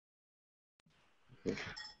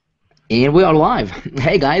And we are live.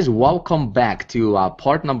 Hey guys, welcome back to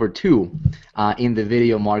part number 2 in the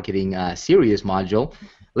video marketing series module.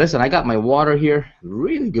 Listen, I got my water here,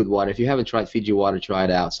 really good water. If you haven't tried Fiji water, try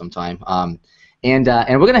it out sometime. And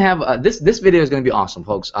we're gonna have this video is gonna be awesome,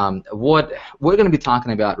 folks. What we're gonna be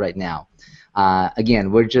talking about right now.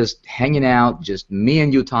 Again, we're just hanging out, just me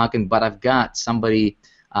and you talking. But I've got somebody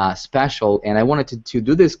special, and I wanted to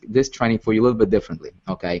do this training for you a little bit differently.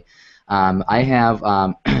 Okay. I have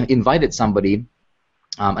invited somebody,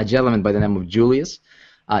 a gentleman by the name of Julius.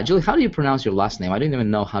 Julius, how do you pronounce your last name? I don't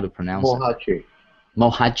even know how to pronounce it. Mohaci.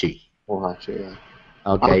 Mohaci. Mohaci, yeah.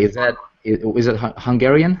 Okay, is it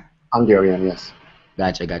Hungarian? Hungarian, yes.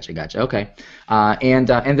 Gotcha. Okay, and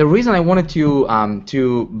the reason I wanted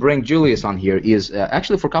to bring Julius on here is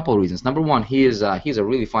actually for a couple of reasons. Number one, he's a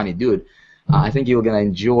really funny dude. I think you're gonna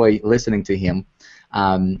enjoy listening to him,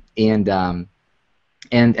 and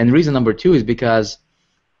reason number two is because,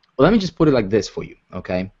 well, let me just put it like this for you,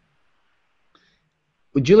 okay?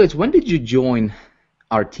 Julius, when did you join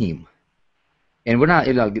our team? And we're not,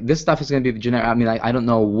 this stuff is going to be generic. I mean, I don't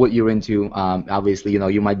know what you're into. Obviously,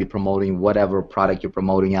 you might be promoting whatever product you're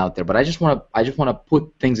promoting out there. But I just want to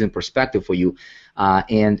put things in perspective for you,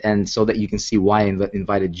 and so that you can see why I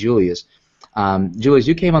invited Julius. Julius,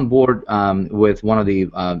 you came on board with one of the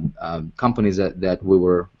companies that we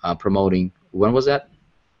were promoting. When was that?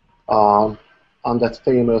 On that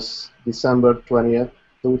famous December 20th,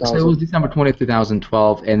 2000. So it was December 20th,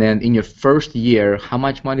 2012. And then in your first year, how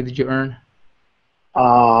much money did you earn?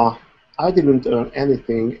 I didn't earn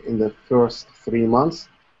anything in the first 3 months.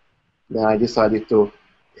 Then I decided it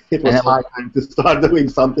was high time to start doing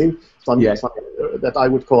something that I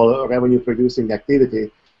would call a revenue-producing activity,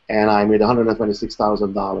 and I made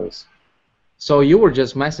 $126,000. So you were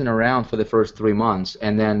just messing around for the first 3 months,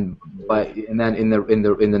 and then in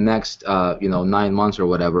the next 9 months or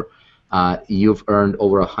whatever, you've earned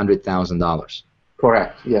over $100,000.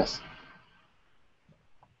 Correct. Yes.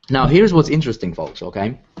 Now here's what's interesting, folks.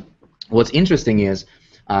 Okay, what's interesting is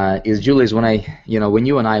Julius, when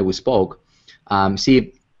you and I spoke,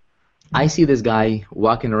 see, I see this guy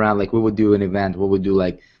walking around like we would do an event. We would do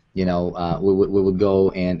like we would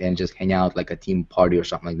go and just hang out like a team party or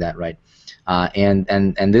something like that, right?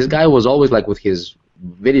 And this guy was always like with his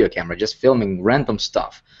video camera, just filming random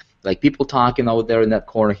stuff, like people talking out there in that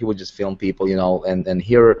corner. He would just film people, and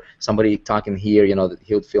hear somebody talking here, he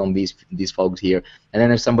would film these folks here, and then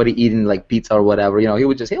there's somebody eating like pizza or whatever, he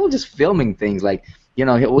was just filming things like, you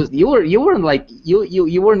weren't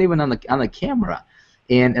even on the camera,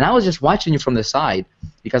 and I was just watching you from the side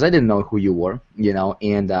because I didn't know who you were, and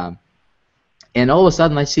all of a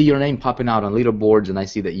sudden I see your name popping out on leaderboards, and I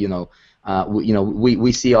see that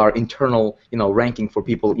we see our internal ranking for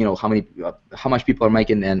people, how much people are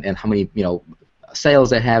making and how many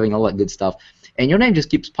sales they're having, all that good stuff, and your name just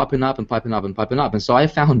keeps popping up and popping up and popping up, and so I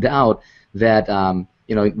found out that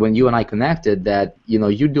when you and I connected that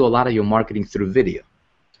you do a lot of your marketing through video.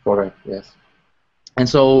 Correct. Yes. And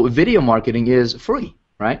so video marketing is free,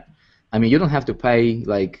 right? I mean, you don't have to pay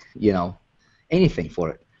anything for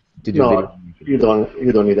it to do video marketing. You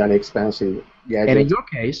don't need any expensive gadgets. And in your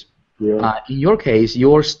case,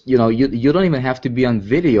 you don't even have to be on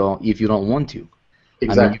video if you don't want to.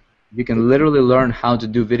 Exactly. I mean, you can literally learn how to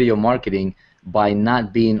do video marketing by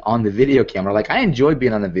not being on the video camera. Like, I enjoy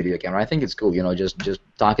being on the video camera. I think it's cool, just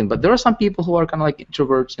talking. But there are some people who are kind of like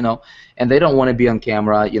introverts, and they don't want to be on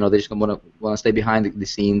camera. They just want to stay behind the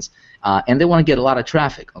scenes, and they want to get a lot of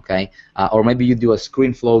traffic. Okay, or maybe you do a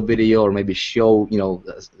screen flow video, or maybe show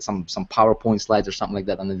some PowerPoint slides or something like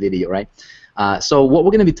that on the video, right? So what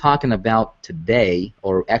we're going to be talking about today,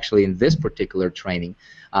 or actually in this particular training,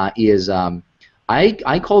 is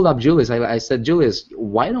I called up Julius. I said, Julius,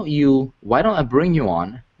 why don't I bring you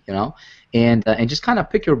on, and just kind of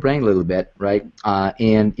pick your brain a little bit, right?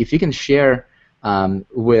 And if you can share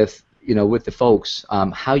with the folks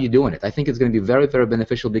how you're doing it, I think it's going to be very, very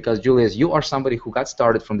beneficial, because Julius, you are somebody who got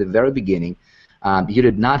started from the very beginning. You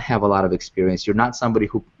did not have a lot of experience. You're not somebody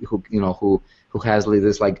who has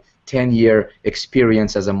this like 10-year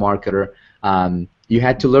experience as a marketer. You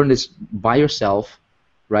had to learn this by yourself,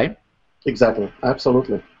 right? Exactly.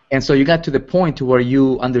 Absolutely. And so you got to the point to where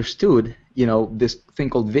you understood, this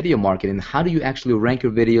thing called video marketing. How do you actually rank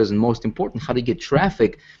your videos, and most important, how do you get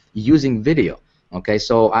traffic using video? Okay,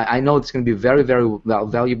 so I know it's going to be a very, very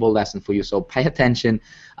valuable lesson for you. So pay attention.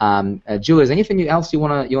 Julius, anything else you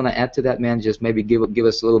wanna add to that, man? Just maybe give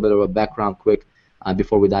us a little bit of a background, quick,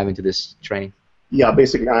 before we dive into this training. Yeah,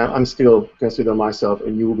 basically, I'm still consider myself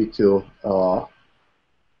a newbie to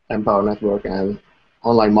Empower Network and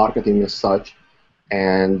online marketing as such,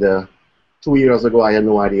 and 2 years ago, I had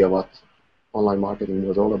no idea what online marketing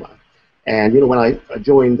was all about. And when I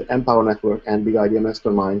joined Empower Network and Big Idea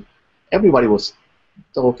Mastermind, everybody was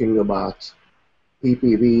talking about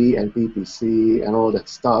PPV and PPC and all that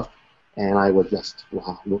stuff, and I was just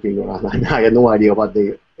looking around. I had no idea what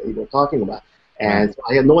they were talking about, and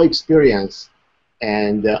I had no experience.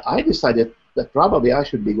 And I decided that probably I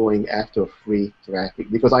should be going after free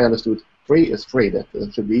traffic because I understood free is free. That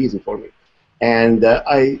should be easy for me. And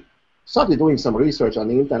I started doing some research on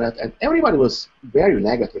the internet, and everybody was very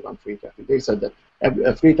negative on free traffic. They said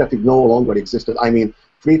that free traffic no longer existed. I mean,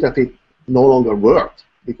 free traffic no longer worked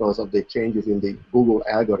because of the changes in the Google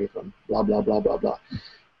algorithm, blah, blah, blah, blah, blah.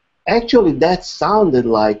 Actually, that sounded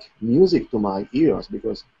like music to my ears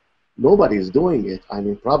because nobody is doing it. I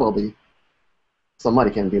mean, probably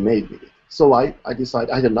somebody can be made with it. So I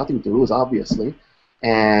decided I had nothing to lose, obviously,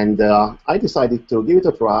 and I decided to give it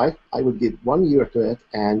a try. I would give 1 year to it,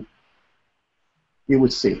 and we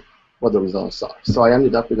would see what the results are. So I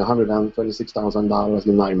ended up with $126,000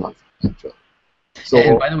 in 9 months, actually. So,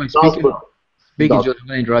 and by the way, speaking, Joe, I'm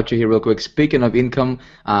gonna interrupt you here real quick. Speaking of income,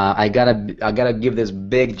 I gotta give this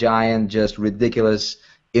big, giant, just ridiculous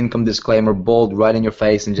income disclaimer, bold, right in your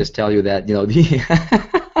face, and just tell you that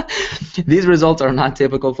these results are not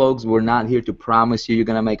typical, folks. We're not here to promise you're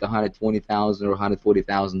gonna make $120,000 or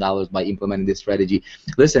 $140,000 by implementing this strategy.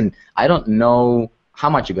 Listen, I don't know how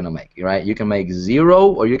much you're gonna make, right? You can make zero,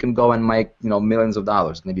 or you can go and make millions of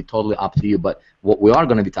dollars. It's gonna be totally up to you. But what we are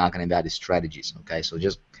gonna be talking about is strategies. Okay, so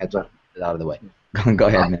just heads up. Out of the way. Go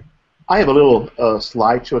ahead, man. I have a little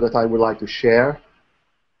slideshow that I would like to share.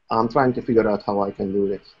 I'm trying to figure out how I can do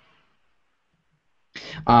this.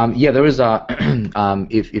 Yeah, there is a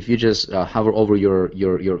if you just hover over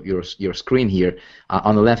your screen here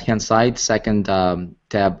on the left-hand side, second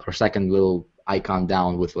tab or second little icon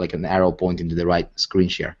down with like an arrow pointing to the right, screen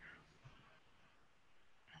share.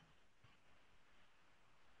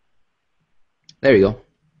 There you go.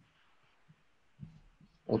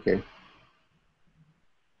 Okay.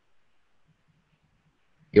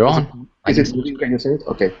 You're on. Is it moving? Can you see it?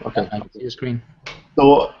 Okay. Okay. I can see your screen.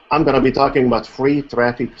 So I'm going to be talking about free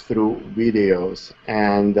traffic through videos,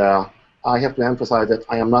 and I have to emphasize that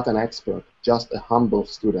I am not an expert, just a humble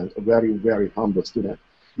student, a very, very humble student.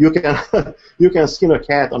 You can you can skin a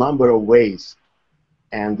cat a number of ways,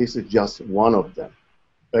 and this is just one of them.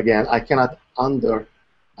 Again, I cannot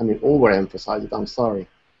overemphasize it. I'm sorry.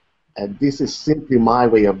 And this is simply my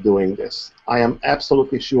way of doing this. I am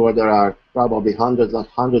absolutely sure there are probably hundreds and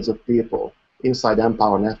hundreds of people inside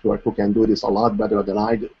Empower Network who can do this a lot better than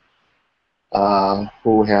I do,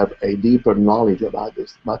 who have a deeper knowledge about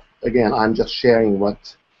this. But again, I'm just sharing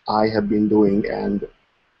what I have been doing and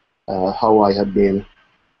how I have been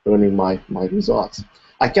earning my results.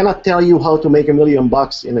 I cannot tell you how to make $1 million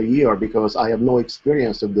in a year because I have no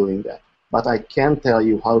experience of doing that. But I can tell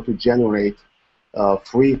you how to generate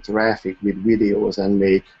free traffic with videos and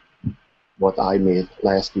make what I made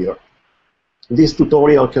last year. This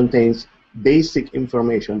tutorial contains basic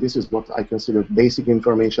information. This is what I consider basic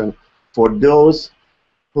information for those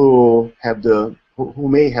who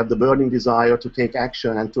may have the burning desire to take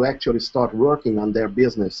action and to actually start working on their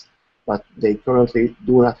business, but they currently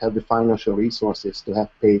do not have the financial resources to have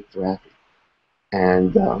paid traffic.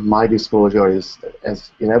 And my disclosure is,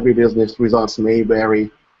 as in every business, results may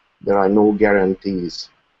vary. There are no guarantees.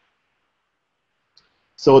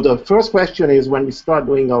 So the first question is, when we start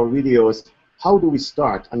doing our videos, how do we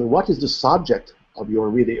start? I mean, what is the subject of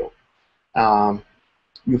your video?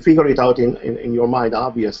 You figure it out in your mind,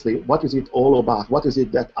 obviously. What is it all about? What is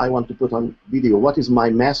it that I want to put on video? What is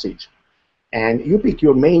my message? And you pick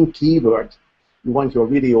your main keyword you want your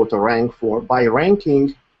video to rank for. By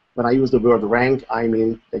ranking, when I use the word rank, I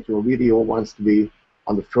mean that your video wants to be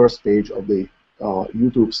on the first page of the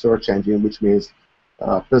YouTube search engine, which means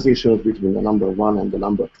positions between the number 1 and the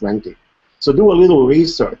number 20. So do a little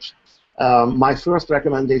research. My first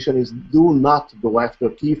recommendation is do not go after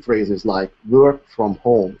key phrases like work from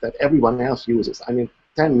home that everyone else uses. I mean,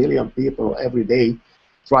 10 million people every day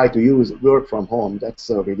try to use work from home. That's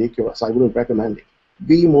ridiculous. I wouldn't recommend it.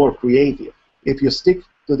 Be more creative. If you stick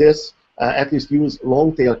to this, at least use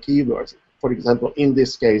long-tail keywords. For example, in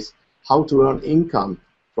this case, how to earn income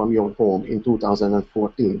from your home in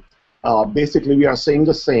 2014. Basically, we are saying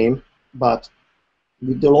the same, but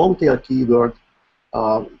with the long-tail keyword,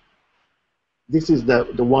 this is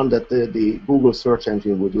the one that the Google search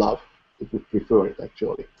engine would love. It would prefer it,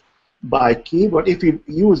 actually. By keyword, if you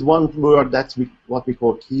use one word, that's what we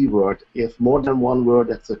call keyword. If more than one word,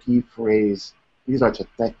 that's a key phrase. These are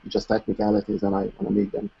just technicalities, and I want to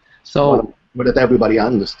make them so that everybody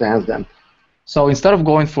understands them. So instead of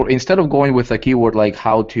going with a keyword like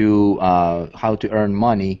how to earn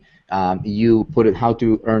money, you put it how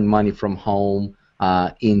to earn money from home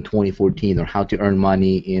in 2014, or how to earn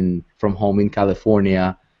money in from home in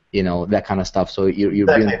California, you know, that kind of stuff. So you're being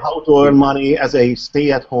Exactly. How to earn money as a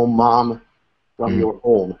stay-at-home mom from your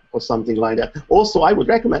home, or something like that. Also, I would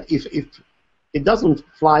recommend, if it doesn't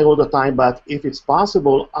fly all the time, but if it's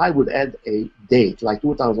possible, I would add a date, like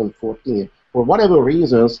 2014. For whatever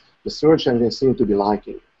reasons, the search engines seem to be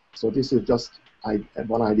liking. So this is just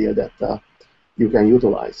one idea that you can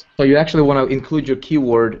utilize. So you actually want to include your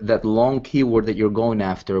keyword, that long keyword that you're going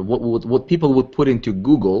after. What people would put into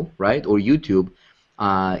Google, right, or YouTube,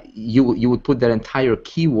 you would put that entire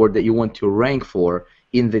keyword that you want to rank for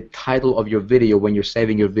in the title of your video when you're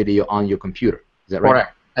saving your video on your computer. Is that right?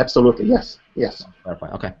 Correct. Absolutely. Yes. Yes.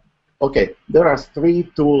 Okay. Okay. There are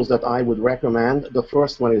 3 tools that I would recommend. The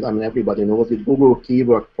first one is, I mean, everybody knows it, Google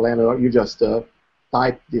Keyword Planner. You just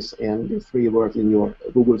type this in, the 3 words in your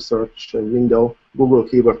Google search window, Google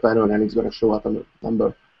Keyword Planner, and it's going to show up on the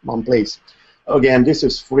number 1 place. Again, this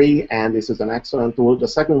is free, and this is an excellent tool. The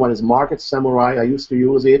second one is Market Samurai. I used to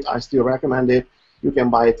use it. I still recommend it. You can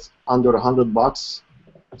buy it under $100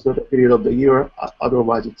 a certain period of the year.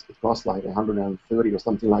 Otherwise, it costs like 130 or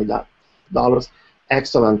something like that dollars.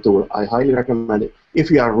 Excellent tool. I highly recommend it. If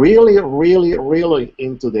you are really, really, really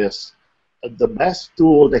into this, the best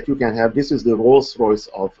tool that you can have, this is the Rolls-Royce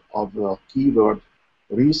of keyword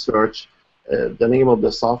research. The name of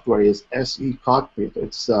the software is SE Cockpit.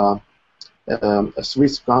 It's a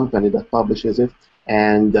Swiss company that publishes it,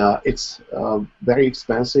 and it's very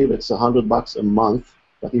expensive. It's $100 a month,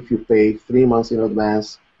 but if you pay 3 months in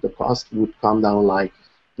advance, the cost would come down like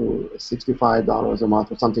to $65 a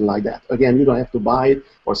month or something like that. Again, you don't have to buy it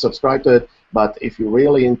or subscribe to it, but if you're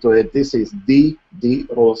really into it, this is the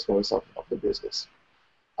Rolls-Royce of the business.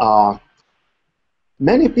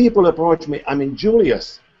 Many people approach me, I mean,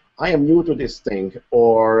 Julius, I am new to this thing,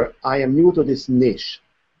 or I am new to this niche.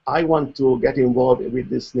 I want to get involved with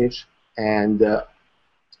this niche, and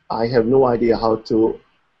I have no idea how to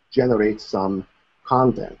generate some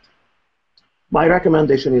content. My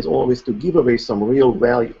recommendation is always to give away some real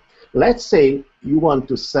value. Let's say you want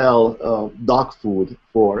to sell dog food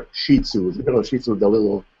for Shih Tzus. You know, Shih Tzus, the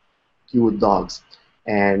little cute dogs.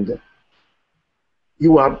 And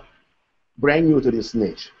you are brand new to this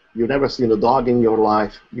niche. You've never seen a dog in your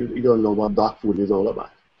life. You don't know what dog food is all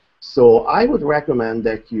about. So I would recommend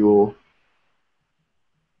that you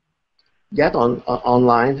get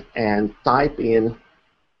online and type in,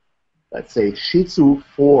 let's say, Shih Tzu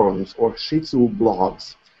forums or Shih Tzu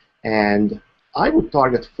blogs. And I would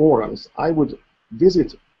target forums. I would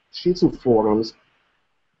visit Shih Tzu forums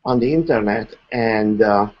on the internet and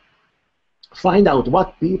find out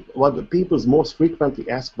what the people's most frequently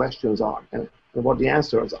asked questions are and what the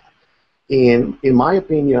answers are. In my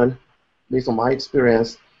opinion, based on my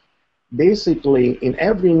experience, basically in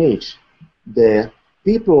every niche, the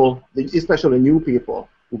people, especially new people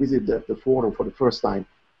who visit the forum for the first time,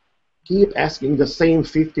 keep asking the same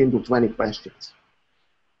 15 to 20 questions.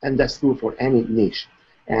 And that's true for any niche.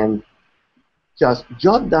 And just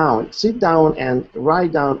jot down, sit down and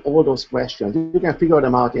write down all those questions. You can figure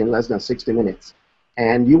them out in less than 60 minutes.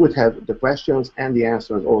 And you would have the questions and the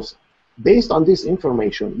answers also. Based on this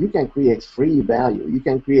information, you can create free value. You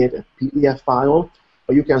can create a PDF file,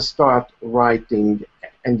 or you can start writing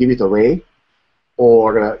and give it away,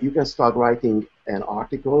 or you can start writing an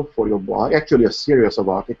article for your blog, actually a series of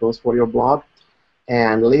articles for your blog,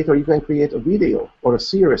 and later you can create a video or a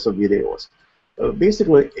series of videos.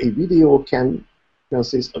 Basically, a video can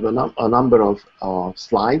consist of a number of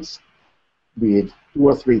slides with 2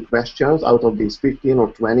 or 3 questions out of these 15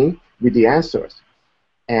 or 20 with the answers.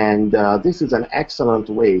 And this is an excellent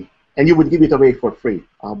way, and you would give it away for free,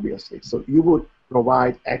 obviously. So you would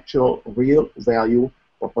provide actual real value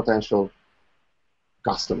for potential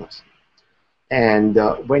customers. And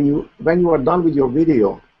when you are done with your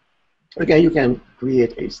video, again, you can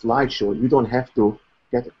create a slideshow. You don't have to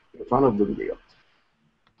get in front of the video.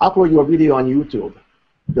 Upload your video on YouTube.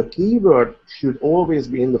 The keyword should always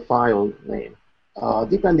be in the file name,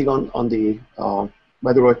 depending on the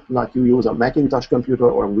whether or not you use a Macintosh computer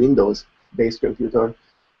or a Windows-based computer,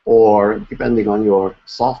 or depending on your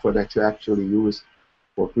software that you actually use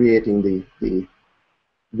for creating the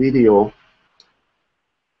video.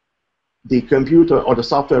 The computer or the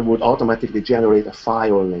software would automatically generate a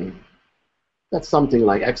file name. That's something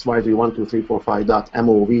like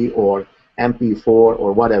xyz12345.mov or MP4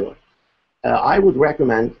 or whatever. I would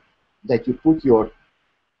recommend that you put your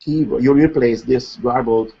keyword, you replace this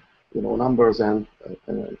garbled, numbers and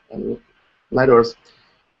letters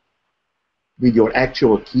with your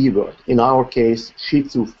actual keyword. In our case,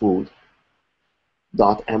 shitsufood.mov.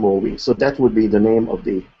 So that would be the name of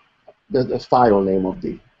the file name of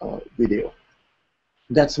the video.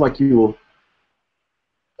 That's what you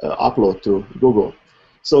upload to Google.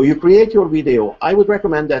 So you create your video. I would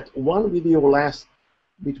recommend that one video lasts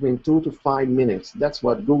between 2 to 5 minutes. That's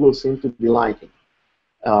what Google seems to be liking.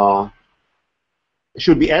 It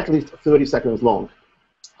should be at least 30 seconds long.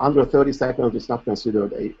 Under 30 seconds is not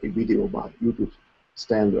considered a video by YouTube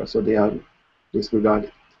standards, so they are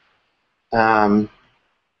disregarded.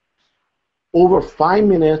 Over 5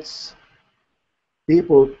 minutes,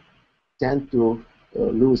 people tend to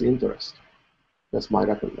lose interest. That's my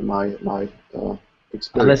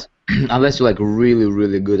experience. Unless you're like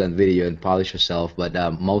really good at video and polish yourself, but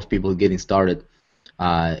most people getting started,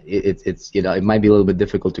 it's it might be a little bit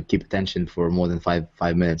difficult to keep attention for more than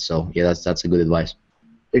five minutes. So yeah, that's a good advice.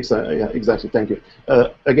 Exactly. Yeah, exactly. Thank you.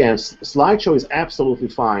 Again, slideshow is absolutely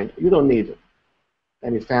fine. You don't need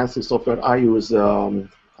any fancy software. I use. I'm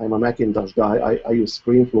a Macintosh guy. I use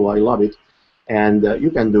ScreenFlow. I love it, and you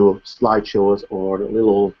can do slideshows or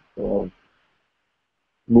little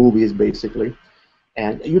movies basically.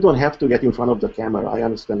 And you don't have to get in front of the camera. I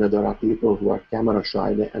understand that there are people who are camera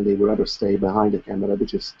shy and they would rather stay behind the camera,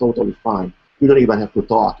 which is totally fine. You don't even have to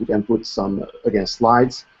talk. You can put some, again,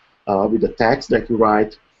 slides with the text that you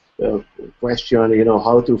write, question, you know,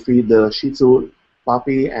 how to feed the Shih Tzu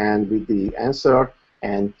puppy, and with the answer,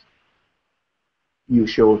 and you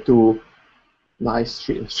show two nice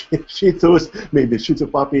Shih Tzus, maybe Shih Tzu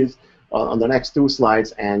puppies, on the next 2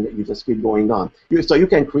 slides, and you just keep going on. So you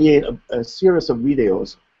can create a series of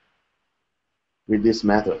videos with this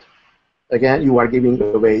method. Again, you are giving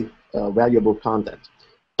away valuable content.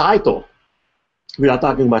 Title. We are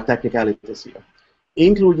talking about technicalities here.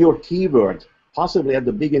 Include your keyword, possibly at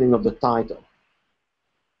the beginning of the title.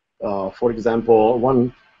 For example,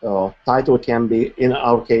 one title can be, in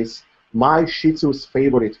our case, My Shih Tzu's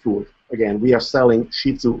Favorite Food. Again, we are selling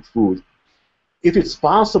Shih Tzu food. If it's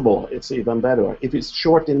possible, it's even better. If it's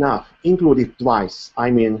short enough, include it twice. I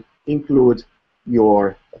mean, include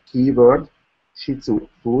your keyword, Shih Tzu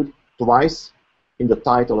food, twice in the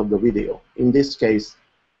title of the video. In this case,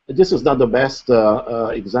 this is not the best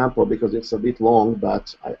example because it's a bit long,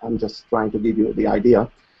 but I'm just trying to give you the idea.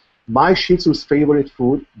 My Shih Tzu's favorite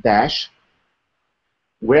food, dash,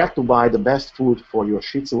 where to buy the best food for your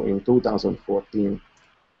Shih Tzu in 2014.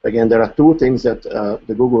 Again, there are 2 things that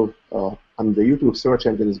the Google and the YouTube search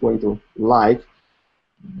engine is going to like.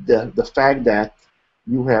 The fact that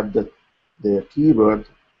you have the keyword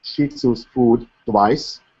Shih Tzu's food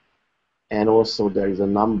twice, and also there is a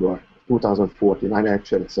number, 2014. I'm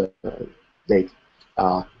actually, it's a date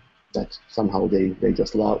that somehow they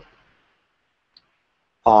just love.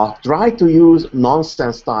 Try to use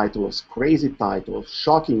nonsense titles, crazy titles,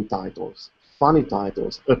 shocking titles, funny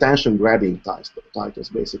titles, attention-grabbing titles,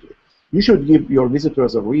 basically. You should give your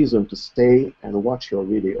visitors a reason to stay and watch your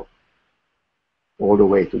video all the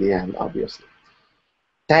way to the end, obviously.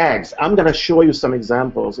 Tags. I'm going to show you some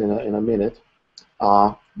examples in a minute.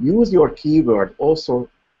 Use your keyword, also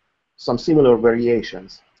some similar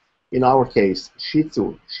variations. In our case, Shih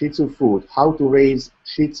Tzu, Shih Tzu food, how to raise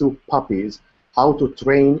Shih Tzu puppies, how to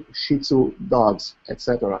train Shih Tzu dogs,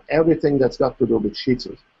 etc. Everything that's got to do with Shih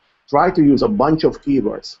Tzu. Try to use a bunch of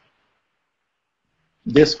keywords.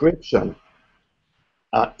 Description.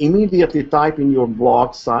 Immediately type in your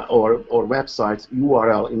blog or website's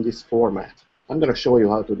URL in this format. I'm going to show you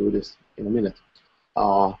how to do this in a minute.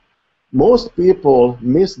 Most people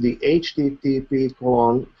miss the http://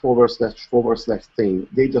 thing.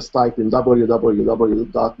 They just type in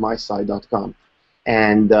www.mysite.com,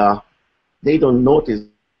 and they don't notice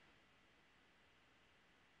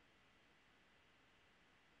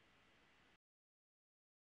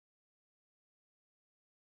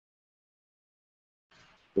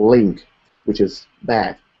link, which is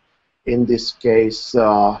bad. In this case,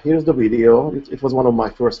 here's the video. It was one of my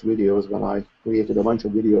first videos when I created a bunch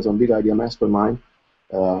of videos on Big Idea Mastermind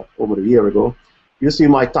over a year ago. You see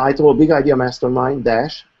my title, Big Idea Mastermind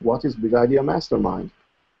dash, what is Big Idea Mastermind?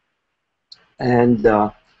 And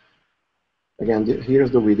again, here's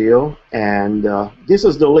the video, and this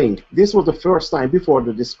is the link. This was the first time, before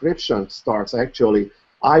the description starts, actually,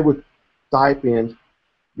 I would type in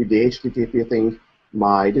with the HTTP thing,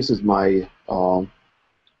 this is my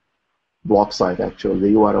blog site, actually,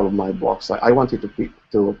 the URL of my blog site. I wanted to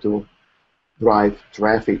drive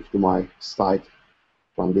traffic to my site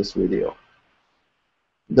from this video.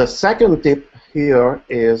 The second tip here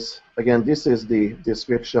is, again, this is the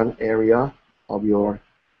description area of your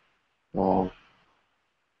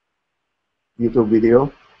YouTube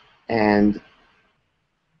video, and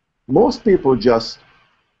Most people just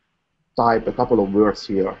type a couple of words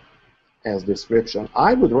here as description.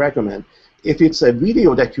 I would recommend, if it's a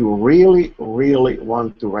video that you really, really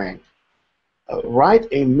want to rank, write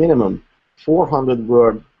a minimum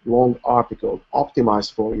 400-word long article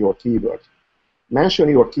optimized for your keyword. Mention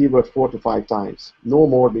your keyword 4 to 5 times, no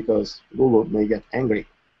more, because Google may get angry.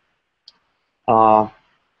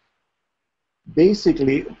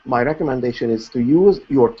 Basically, my recommendation is to use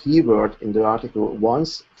your keyword in the article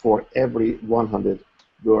once for every 100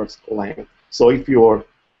 words length. So if your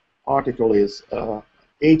article is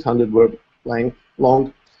 800 word length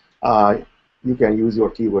long, you can use your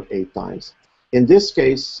keyword 8 times. In this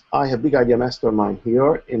case, I have Big Idea Mastermind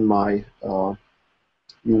here in my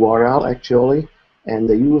URL actually, and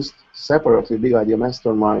they used separately Big Idea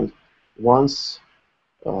Mastermind once,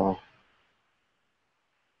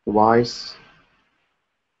 twice,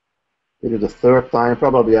 maybe the third time.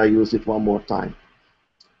 Probably I used it one more time.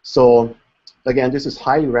 So again, this is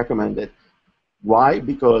highly recommended. Why?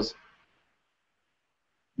 Because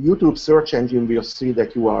YouTube search engine will see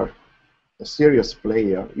that you are a serious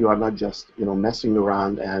player. You are not just messing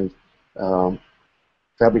around and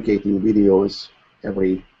fabricating videos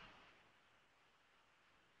every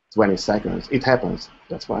 20 seconds. It happens.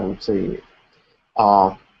 That's why I'm saying it.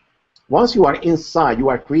 Once you are inside, you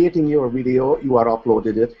are creating your video, you are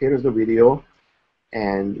uploaded it. Here is the video,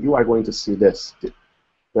 and you are going to see this,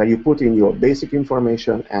 where you put in your basic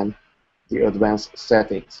information and the advanced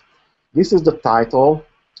settings. This is the title.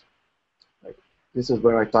 This is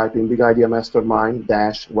where I type in Big Idea Mastermind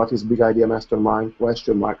dash what is Big Idea Mastermind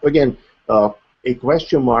question mark. Again, a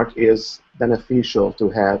question mark is beneficial to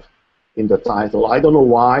have in the title. I don't know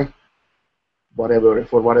why,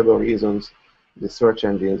 for whatever reasons, the search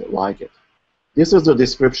engines like it. This is the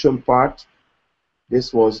description part.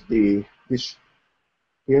 This was here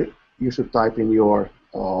you should type in your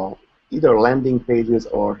either landing pages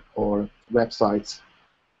or websites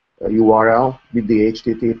URL with the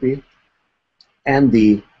HTTP and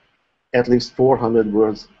the at least 400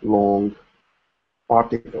 words long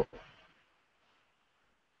article.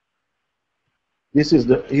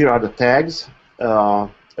 Here are the tags.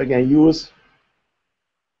 Again, use,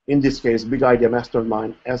 in this case, Big Idea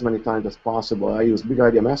Mastermind as many times as possible. I use Big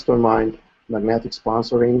Idea Mastermind, magnetic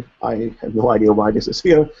sponsoring. I have no idea why this is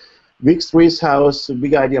here. Vic's Treehouse,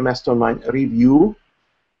 Big Idea Mastermind review,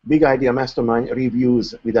 Big Idea Mastermind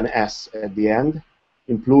reviews with an S at the end,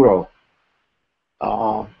 in plural.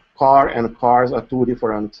 Car and cars are two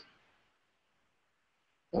different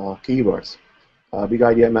keywords. Big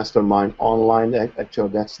Idea Mastermind online, actually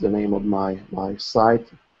that's the name of my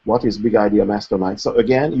site. What is Big Idea Mastermind? So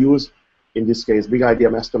again, use, in this case, Big Idea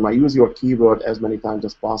Mastermind, use your keyword as many times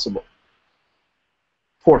as possible.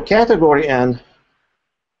 For category N,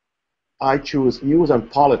 I choose news and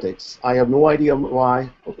politics. I have no idea why.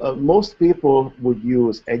 Most people would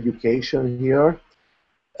use education here.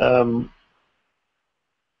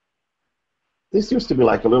 This used to be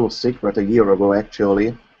like a little secret a year ago,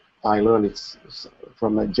 actually. I learned it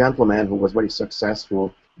from a gentleman who was very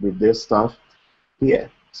successful with this stuff. He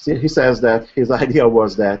says that his idea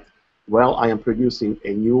was that, well, I am producing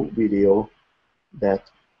a new video that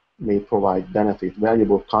may provide benefit,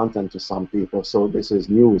 valuable content to some people, so this is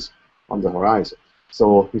news on the horizon.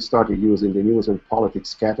 So he started using the news and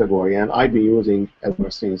politics category, and I've been using ever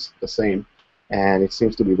since the same, and it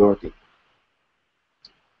seems to be working.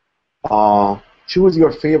 Choose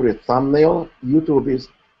your favorite thumbnail. YouTube is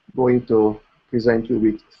going to present you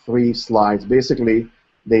with 3 slides. Basically,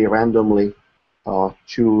 they randomly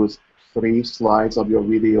choose 3 slides of your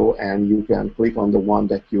video, and you can click on the one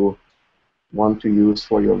that you want to use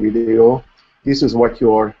for your video. This is what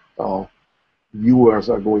your viewers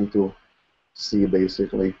are going to see,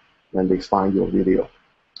 basically, when they find your video.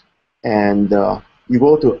 And you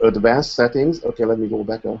go to advanced settings. Okay, let me go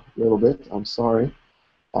back a little bit. I'm sorry.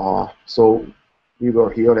 So we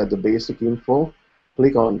were here at the basic info.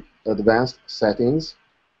 Click on advanced settings.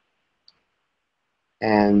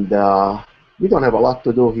 And we don't have a lot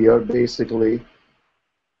to do here. Basically,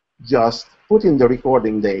 just put in the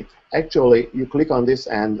recording date. Actually, you click on this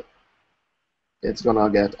and it's going to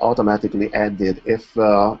get automatically added. If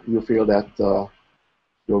you feel that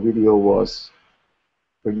your video was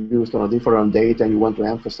produced on a different date and you want to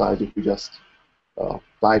emphasize it, you just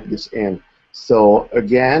type this in. So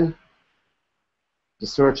again, the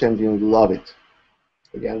search engine love it.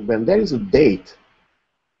 Again, when there is a date,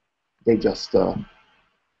 they just they're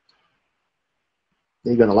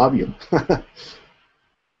gonna love you.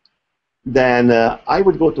 Then I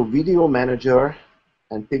would go to Video Manager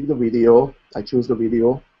and pick the video. I choose the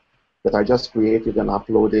video that I just created and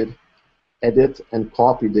uploaded. edit and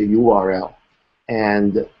copy the URL,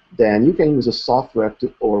 and then you can use a software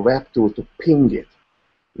or web tool to ping it.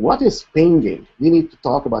 What is pinging? We need to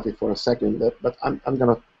talk about it for a second, but I'm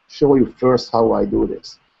going to show you first how I do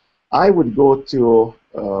this. I would go to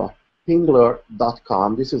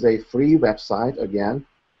pingler.com. This is a free website, again.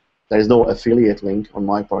 There is no affiliate link on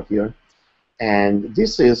my part here. And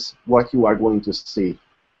this is what you are going to see.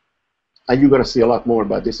 And you're going to see a lot more,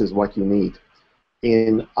 but this is what you need.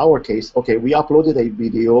 In our case, okay, we uploaded a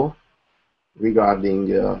video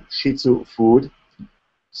regarding Shih Tzu food.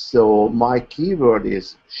 So my keyword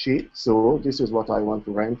is Shih Tzu. This is what I want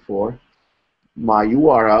to rank for. My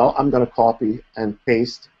URL, I'm going to copy and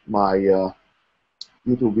paste my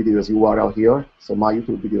YouTube videos URL here, so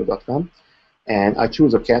myoutubevideo.com. And I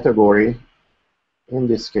choose a category. In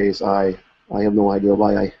this case, I have no idea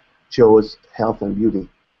why I chose health and beauty.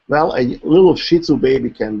 Well, a little Shih Tzu baby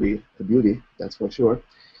can be a beauty, that's for sure.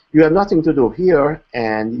 You have nothing to do here,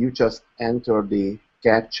 and you just enter the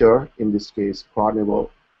captcha, in this case,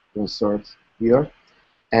 Carnival insert here,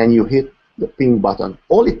 and you hit the ping button.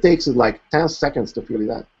 All it takes is like 10 seconds to fill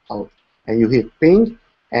that out. And you hit ping,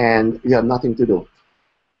 and you have nothing to do.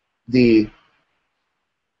 The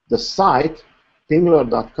site,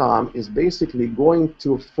 pingler.com, is basically going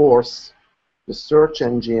to force the search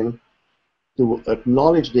engine to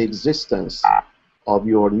acknowledge the existence of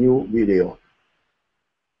your new video.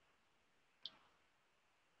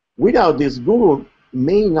 Without this, Google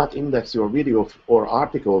may not index your video or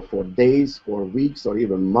article for days or weeks or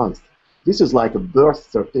even months. This is like a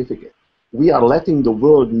birth certificate. We are letting the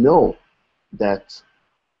world know that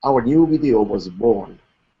our new video was born.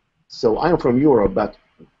 So I'm from Europe, but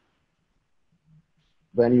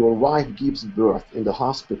when your wife gives birth in the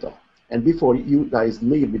hospital, and before you guys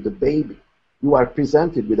leave with the baby, you are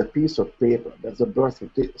presented with a piece of paper. That's a birth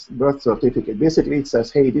certificate. Basically, it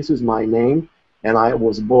says, hey, this is my name, and I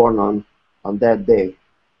was born on that day.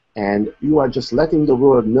 And you are just letting the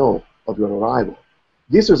world know of your arrival.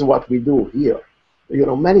 This is what we do here. You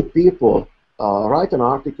know, many people write an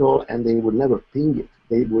article and they would never ping it.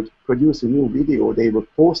 They would produce a new video, they would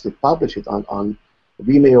post it, publish it on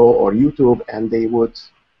Vimeo or YouTube, and they would,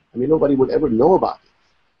 I mean, nobody would ever know about it.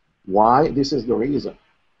 Why? This is the reason.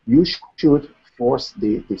 You should force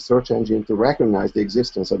the search engine to recognize the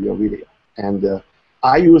existence of your video. And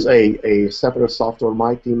I use a separate software.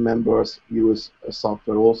 My team members use a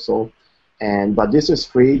software also. But this is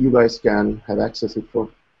free. You guys can have access to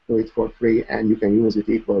it for free, and you can use it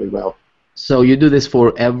equally well. So you do this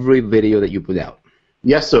for every video that you put out?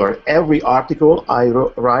 Yes, sir. Every article I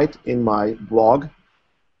write in my blog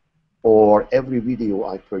or every video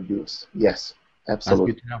I produce. Yes,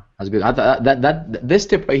 absolutely. That's good to know. That's good. This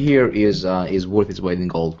tip right here is worth its weight in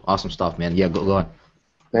gold. Awesome stuff, man. Yeah, go on.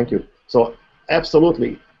 Thank you. So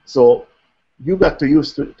absolutely. So you got to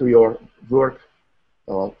use to your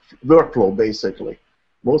workflow, basically.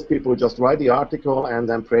 Most people just write the article and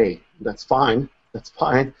then pray. That's fine. That's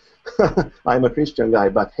fine. I'm a Christian guy,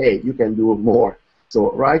 but hey, you can do more.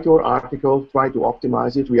 So write your article, try to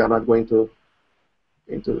optimize it. We are not going to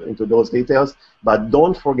into those details, but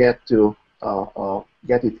don't forget to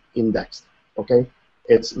get it indexed. Okay,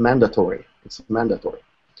 it's mandatory. It's mandatory.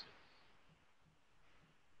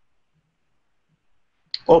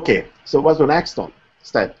 Okay, so what's the next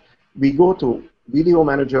step? We go to Video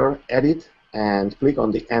Manager, Edit, and click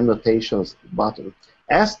on the Annotations button.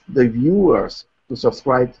 Ask the viewers to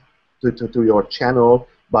subscribe to your channel,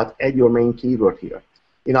 but add your main keyword here.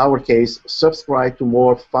 In our case, subscribe to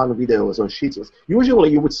more fun videos on Shih Tzus.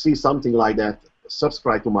 Usually you would see something like that,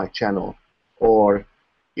 subscribe to my channel. Or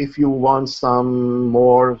if you want some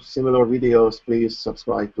more similar videos, please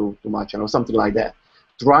subscribe to my channel, something like that.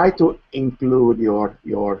 Try to include your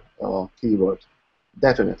keyword,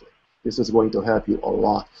 definitely. This is going to help you a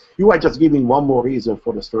lot. You are just giving one more reason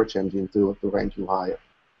for the search engine to rank you higher.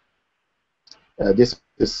 This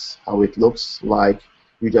is how it looks like.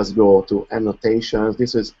 You just go to annotations.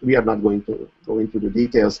 We are not going to go into the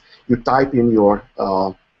details. You type in your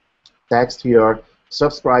text here,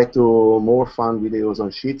 subscribe to more fun videos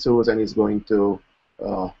on Shih Tzus, and it's going to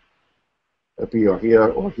appear here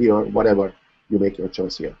or here, whatever you make your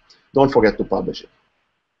choice here. Don't forget to publish it.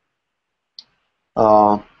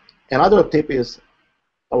 Another tip is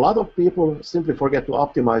a lot of people simply forget to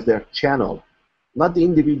optimize their channel, not the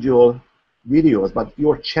individual videos, but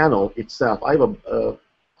your channel itself. I have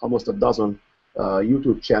almost a dozen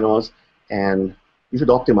YouTube channels, and you should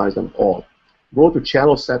optimize them all. Go to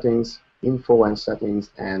channel settings, info and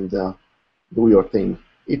settings, and do your thing.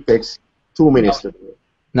 It takes 2 minutes to do it.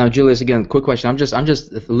 Now, Julius, again, quick question. I'm just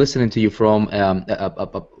listening to you from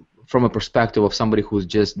from a perspective of somebody who's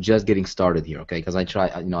just getting started here, okay? Because I try,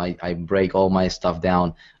 I break all my stuff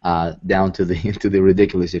down down to the to the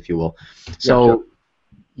ridiculous, if you will. So Yeah, sure.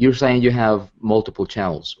 you're saying you have multiple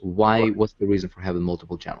channels. Why? What's the reason for having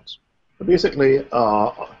multiple channels? Basically,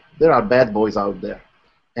 there are bad boys out there,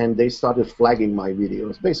 and they started flagging my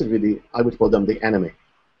videos. Basically, I would call them the enemy.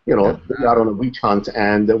 You Okay. know, they are on a witch hunt,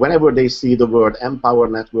 and whenever they see the word Empower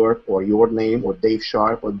Network or your name or Dave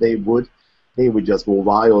Sharp or Dave Wood, they would just go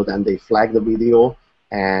wild and they flag the video,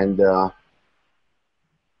 and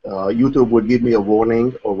YouTube would give me a warning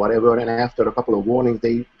or whatever, and after a couple of warnings,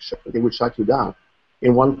 they would shut you down.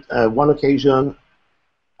 In one occasion,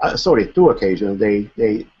 sorry, 2 occasions,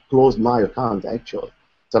 they closed my account actually.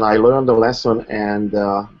 So I learned the lesson and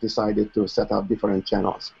decided to set up different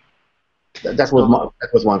channels. That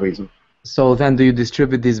was one reason. So then, do you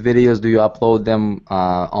distribute these videos? Do you upload them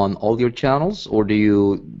on all your channels, or do you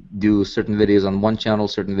do certain videos on one channel,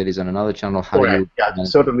 certain videos on another channel? How do Correct. you? Yeah,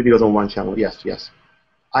 certain videos on one channel. Yes, yes.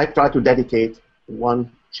 I try to dedicate one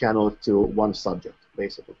channel to one subject,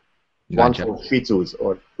 basically. Gotcha. One for Shih Tzus,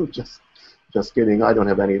 or just kidding. I don't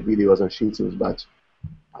have any videos on Shih Tzus, but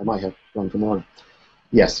I might have one tomorrow.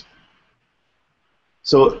 Yes.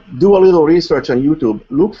 So do a little research on YouTube.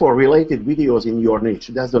 Look for related videos in your niche.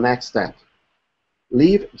 That's the next step.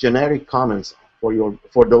 Leave generic comments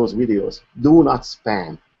for those videos. Do not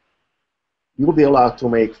spam. You'll be allowed to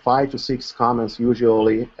make 5 to 6 comments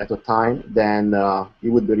usually at a time. Then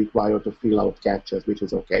you would be required to fill out captchas, which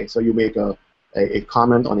is okay. So you make a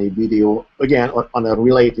comment on a video, again, on a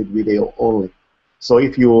related video only. So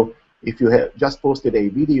if you have just posted a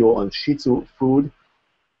video on Shih Tzu food,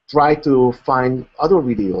 try to find other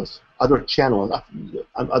videos, other channels,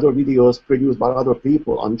 other videos produced by other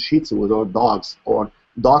people on Shih Tzus or dogs or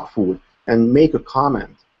dog food, and make a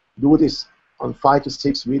comment. Do this on 5 to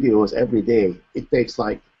 6 videos every day. It takes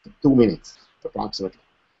like 2 minutes approximately.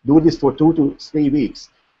 Do this for 2 to 3 weeks,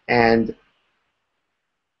 and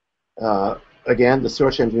again, the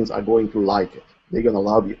search engines are going to like it. They're going to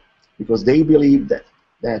love you because they believe that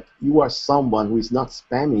you are someone who is not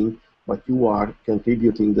spamming, but you are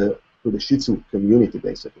contributing to the Shih Tzu community,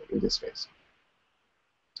 basically, in this case.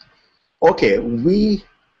 Okay, we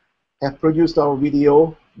have produced our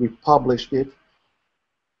video. We published it.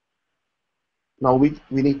 Now we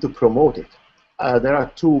need to promote it. There are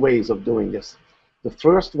 2 ways of doing this. The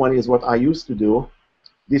first one is what I used to do.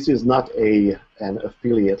 This is not an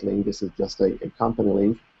affiliate link. This is just a company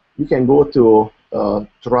link. You can go to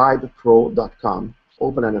tribepro.com,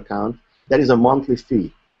 open an account. That is a monthly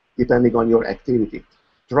fee, depending on your activity.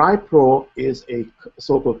 TribePro is a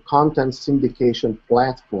so-called content syndication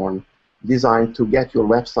platform designed to get your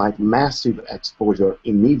website massive exposure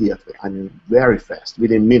immediately. I mean, very fast,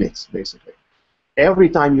 within minutes, basically. Every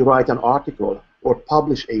time you write an article or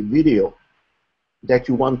publish a video that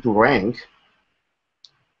you want to rank,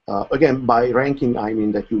 again, by ranking, I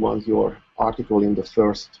mean that you want your article in the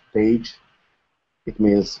first page. It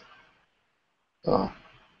means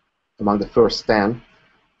among the first 10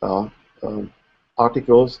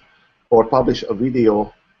 articles, or publish a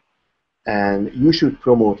video, and you should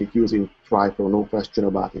promote it using TribePro, no question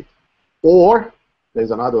about it. Or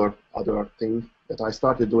there's another thing that I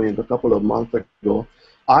started doing a couple of months ago.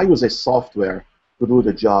 I use a software to do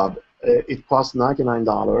the job. It costs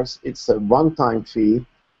 $99. It's a one-time fee,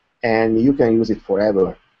 and you can use it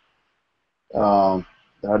forever.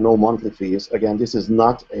 There are no monthly fees. Again, this is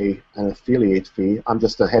not an affiliate fee. I'm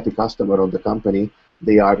just a happy customer of the company.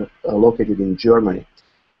 They are located in Germany.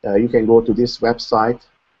 You can go to this website,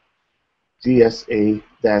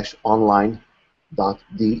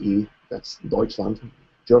 gsa-online.de, that's Deutschland,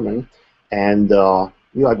 Germany, and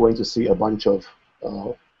you are going to see a bunch of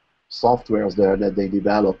softwares there that they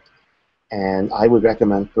developed, and I would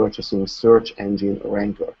recommend purchasing Search Engine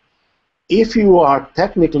Ranker. If you are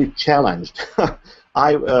technically challenged,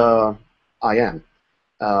 I am.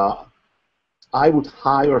 I would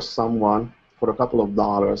hire someone for a couple of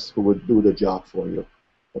dollars who would do the job for you,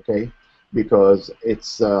 okay? Because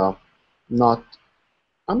it's not,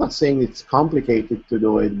 I'm not saying it's complicated to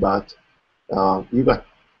do it, but you got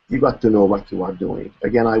to know what you are doing.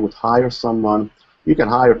 Again, I would hire someone. You can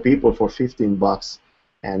hire people for $15,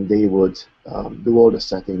 and they would do all the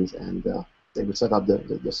settings, and they would set up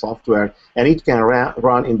the software, and it can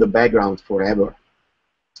run in the background forever.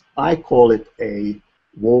 I call it a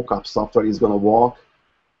walk-up software. It's going to walk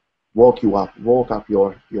up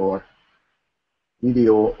your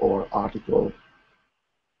video or article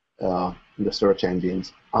in the search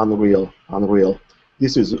engines. Unreal.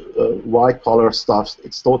 This is white-collar stuff.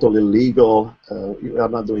 It's totally legal. You are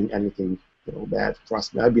not doing anything bad.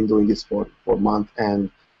 Trust me, I've been doing this for months,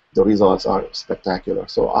 and the results are spectacular.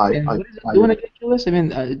 So And what is it doing again, Julius? I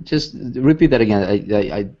mean, just repeat that again.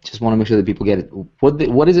 I just want to make sure that people get it.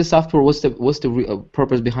 What is the software? What's the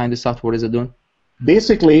purpose behind the software? What is it doing?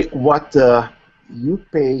 basically what you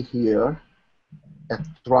pay here at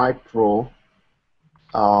Thrive Pro,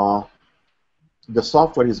 the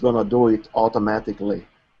software is going to do it automatically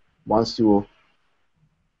once you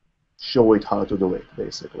show it how to do it,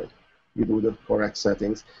 basically. You do the correct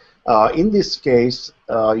settings. In this case,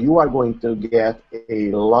 you are going to get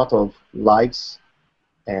a lot of likes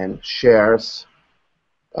and shares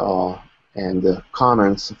and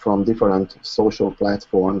comments from different social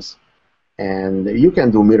platforms. And you can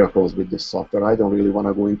do miracles with this software. I don't really want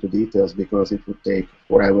to go into details because it would take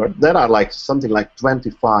forever. There are like something like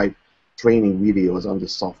 25 training videos on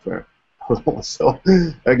this software. So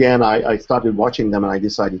again, I started watching them and I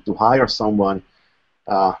decided to hire someone.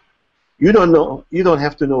 You don't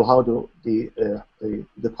have to know how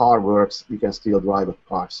the car works. You can still drive a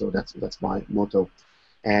car. So that's my motto,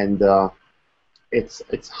 and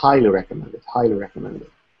it's highly recommended. Highly recommended.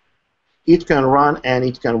 It can run and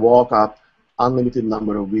it can walk up unlimited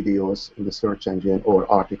number of videos in the search engine or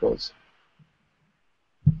articles.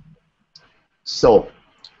 So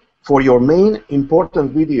for your main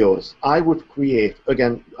important videos, I would create,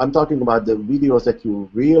 again, I'm talking about the videos that you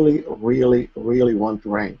really, really, really want to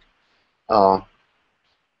rank.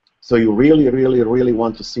 So you really, really, really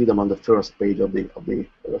want to see them on the first page of the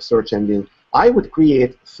search engine. I would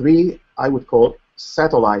create 3, I would call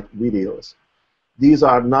satellite videos. These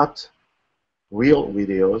are not real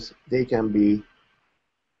videos. They can be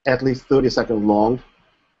at least 30 seconds long,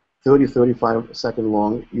 35 seconds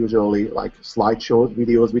long, usually like slideshow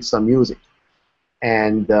videos with some music.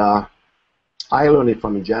 And I learned it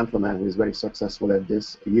from a gentleman who is very successful at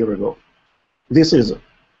this a year ago. This is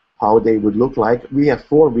how they would look like. We have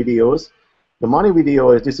 4 videos. The money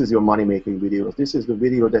video is, this is your money-making video. This is the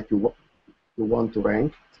video that you want to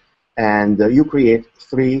rank. And you create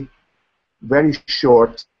 3 very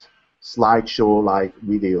short slideshow-like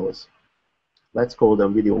videos. Let's call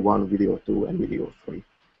them video 1, video 2, and video 3.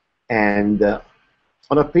 And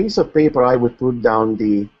on a piece of paper, I would put down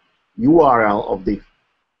the URL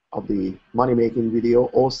of the money-making video,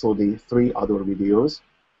 also the 3 other videos,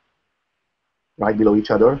 right below each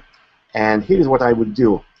other. And here's what I would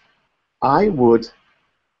do. I would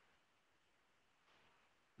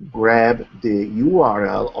grab the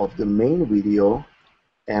URL of the main video,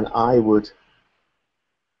 and I would,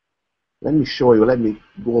 let me show you, let me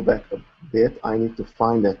go back a bit. I need to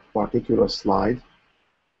find that particular slide.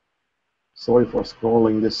 Sorry for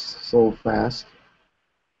scrolling this so fast.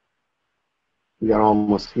 We are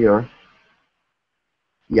almost here.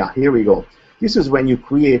 Yeah, here we go. This is when you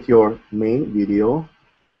create your main video,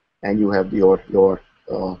 and you have your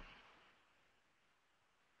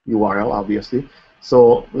URL, obviously.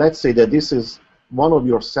 So let's say that this is one of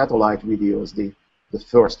your satellite videos, the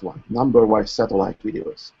first one, number-wise satellite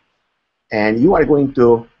videos. And you are going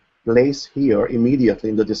to place here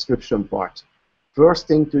immediately in the description part. First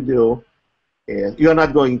thing to do is, you're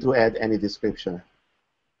not going to add any description,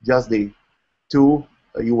 just the 2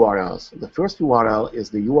 URLs. The first URL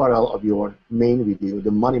is the URL of your main video,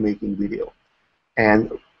 the money-making video.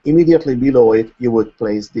 And immediately below it, you would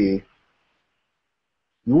place the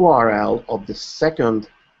URL of the second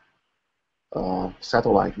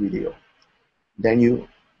satellite video. Then you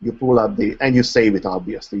pull up and you save it,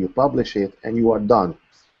 obviously. You publish it, and you are done.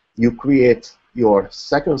 You create your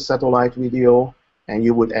second satellite video, and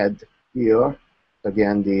you would add here,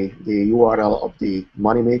 again, the URL of the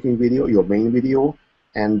money-making video, your main video,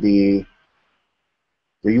 and the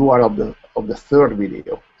URL of the third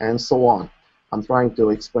video, and so on. I'm trying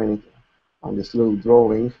to explain it on this little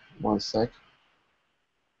drawing. One sec.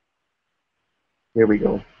 Here we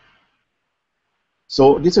go.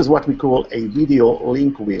 So this is what we call a video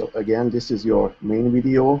link wheel. Again, this is your main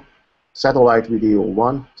video, satellite video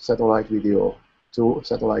 1, satellite video 2,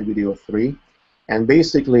 satellite video 3, and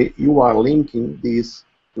basically you are linking these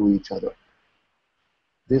to each other.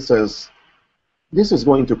 This is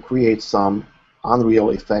going to create some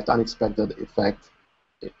unreal effect, unexpected effect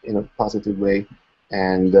in a positive way,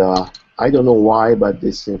 and I don't know why, but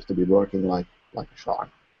this seems to be working like a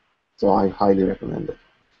charm. So I highly recommend it.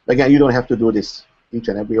 Again, you don't have to do this each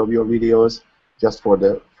and every of your videos, just for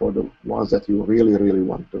the ones that you really, really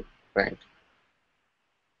want to rank.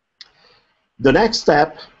 The next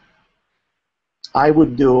step I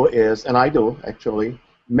would do is, and I do actually,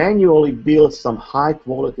 manually build some high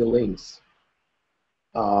quality links.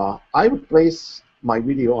 I would place my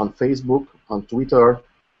video on Facebook, on Twitter,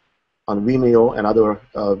 on Vimeo, and other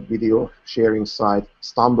video sharing sites,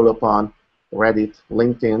 StumbleUpon. Reddit,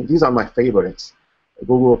 LinkedIn. These are my favorites.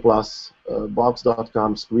 Google+,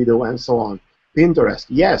 Box.com, Squidoo, and so on. Pinterest.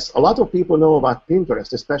 Yes, a lot of people know about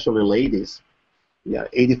Pinterest, especially ladies. Yeah,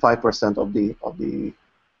 85% of the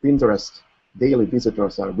Pinterest daily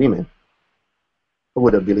visitors are women. Who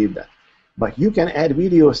would have believed that? But you can add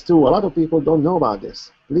videos too. A lot of people don't know about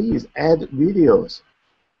this. Please add videos.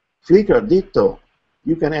 Flickr, ditto.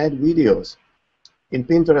 You can add videos. In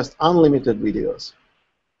Pinterest, unlimited videos.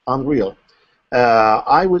 Unreal.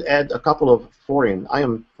 I would add a couple of foreign. I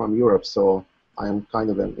am from Europe, so I am kind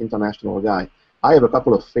of an international guy. I have a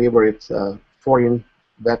couple of favorite foreign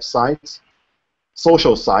websites,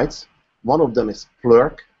 social sites. One of them is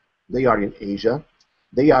Plurk. They are in Asia.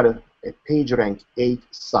 They are a PageRank 8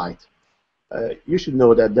 site. You should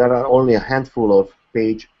know that there are only a handful of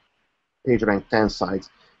PageRank 10 sites.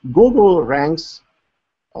 Google ranks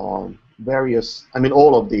various,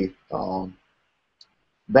 all of the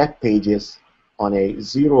web pages on a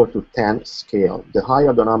 0 to 10 scale. The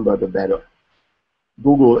higher the number, the better.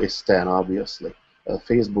 Google is 10, obviously.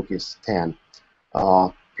 Facebook is 10.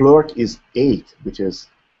 Plurk is 8, which is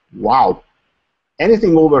wow.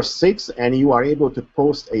 Anything over 6 and you are able to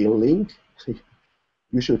post a link,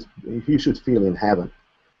 you should feel in heaven.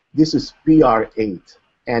 This is PR8,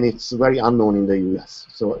 and it's very unknown in the US,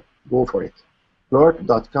 so go for it.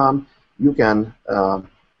 Plurk.com, you can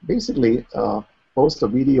basically post a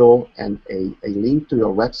video and a link to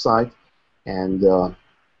your website and to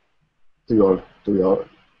your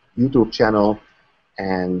YouTube channel,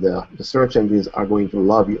 and the search engines are going to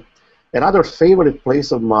love you. Another favorite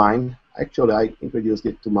place of mine, actually I introduced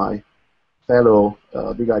it to my fellow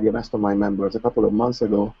Big Idea Mastermind members a couple of months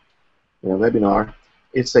ago in a webinar.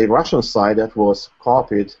 It's a Russian site that was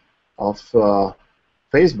copied of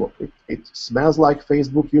Facebook. It smells like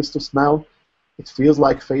Facebook used to smell. It feels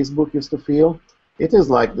like Facebook used to feel. It is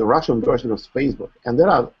like the Russian version of Facebook, and there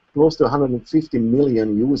are close to 150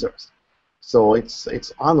 million users. So it's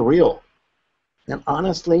unreal. And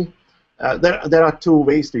honestly, there are two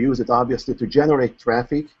ways to use it, obviously, to generate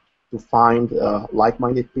traffic, to find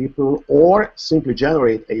like-minded people, or simply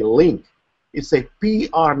generate a link. It's a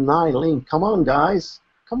PR9 link. Come on, guys.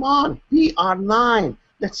 Come on, PR9.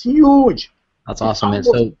 That's huge. That's awesome, man.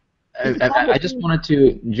 So I just wanted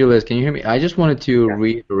to, Julius, can you hear me? I just wanted to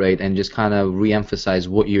reiterate and just kind of re-emphasize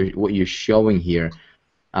what you're showing here.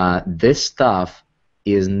 This stuff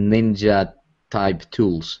is ninja type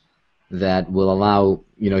tools that will allow,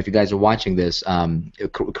 if you guys are watching this,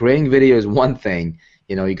 creating video is one thing.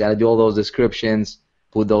 You got to do all those descriptions,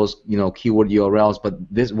 put those, keyword URLs. But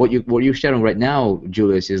this, what you're sharing right now,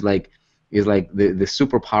 Julius, is like the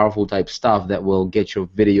super powerful type stuff that will get your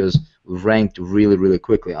videos ranked really, really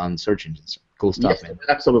quickly on search engines. Cool stuff, yes, man.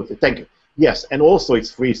 Absolutely. Thank you. Yes, and also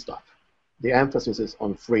it's free stuff. The emphasis is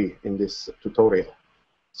on free in this tutorial.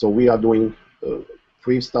 So we are doing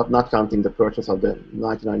free stuff, not counting the purchase of the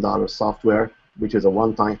 $99 software, which is a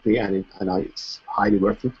one-time fee, and it's highly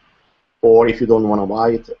worth it. Or if you don't want to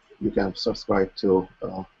buy it, you can subscribe to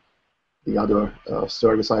the other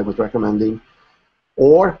service I was recommending.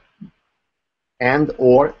 Or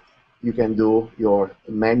you can do your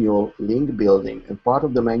manual link building. And part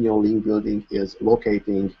of the manual link building is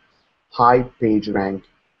locating high page rank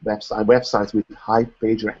websites with high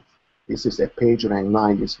page rank. This is a PageRank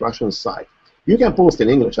 9, this Russian site. You can post in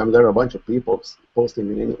English. There are a bunch of people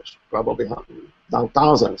posting in English, probably now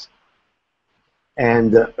thousands.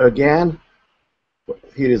 And again,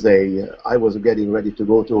 here is I was getting ready to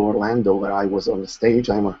go to Orlando, where I was on the stage.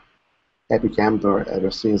 I'm a happy camper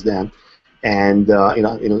ever since then, and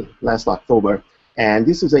in last October. And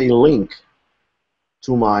this is a link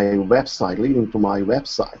to my website, leading to my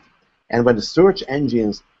website. And when the search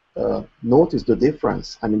engines notice the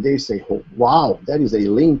difference, they say, oh, wow, that is a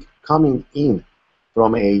link coming in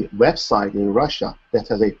from a website in Russia that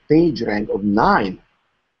has a page rank of 9.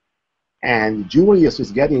 And Julius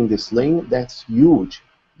is getting this link. That's huge.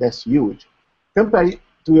 That's huge. Compare it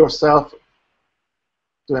to yourself,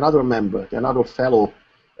 to another member, to another fellow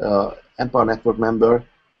Empire Network member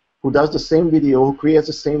who does the same video, who creates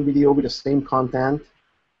the same video with the same content,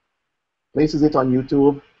 places it on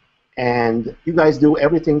YouTube, and you guys do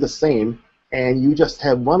everything the same, and you just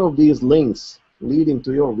have one of these links leading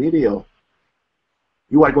to your video.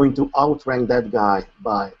 You are going to outrank that guy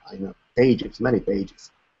by pages, many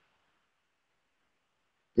pages.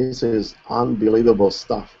 This is unbelievable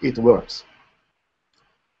stuff. It works.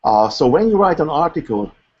 So when you write an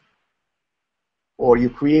article or you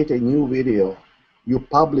create a new video, you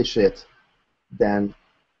publish it, then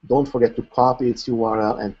don't forget to copy its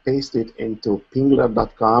URL and paste it into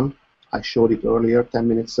pingler.com. I showed it earlier, 10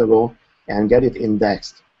 minutes ago, and get it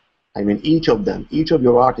indexed. I mean, each of them, each of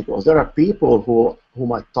your articles. There are people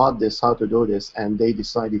whom I taught this, how to do this, and they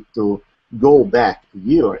decided to go back a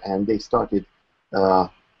year and they started uh,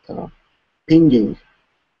 pinging,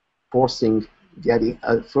 forcing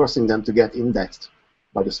them to get indexed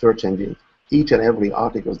by the search engine. Each and every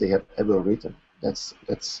article they have ever written. That's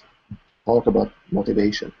talk about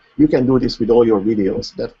motivation. You can do this with all your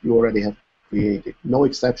videos that you already have created. No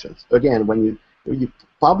exceptions. Again, when you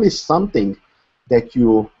publish something that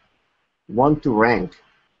you want to rank,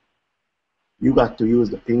 you got to use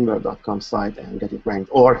the Pinger.com site and get it ranked,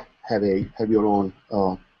 or have your own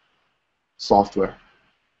software.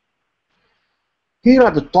 Here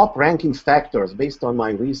are the top ranking factors based on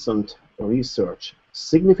my recent research.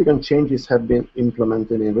 Significant changes have been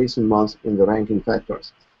implemented in recent months in the ranking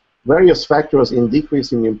factors. Various factors in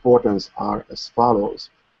decreasing importance are as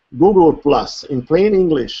follows. Google Plus. In plain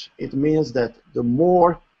English, it means that the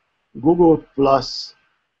more Google Plus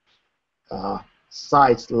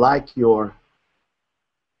sites like your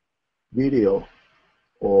video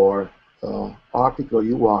or article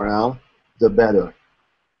URL, the better.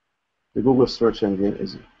 The Google search engine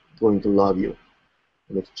is going to love you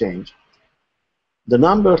in exchange. The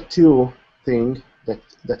number two thing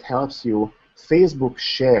that helps you, Facebook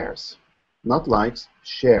shares, not likes,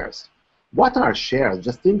 shares. What are shares?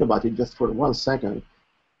 Just think about it just for 1 second.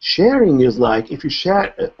 Sharing is like if you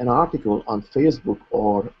share an article on Facebook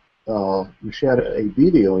or you share a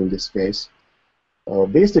video in this case,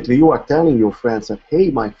 basically you are telling your friends that,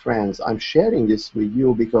 hey, my friends, I'm sharing this with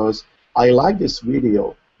you because I like this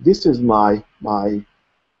video. This is my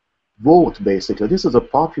vote, basically. This is a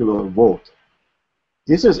popular vote.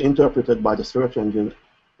 This is interpreted by the search engines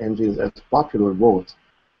as popular vote,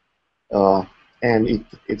 and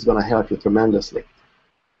it's going to help you tremendously.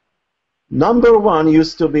 Number one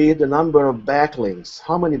used to be the number of backlinks.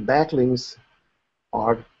 How many backlinks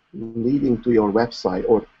are leading to your website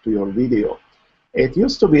or to your video? It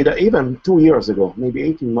used to be that even 2 years ago, maybe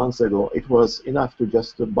 18 months ago, it was enough to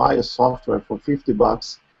just buy a software for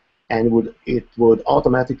 $50 and it would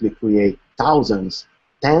automatically create thousands,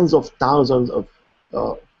 tens of thousands of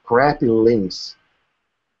crappy links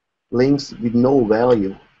with no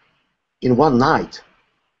value in one night,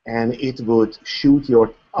 and it would shoot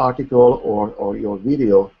your article or your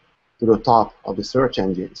video to the top of the search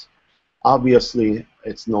engines. Obviously,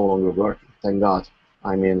 it's no longer working, thank God.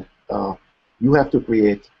 I mean, you have to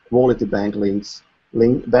create quality backlinks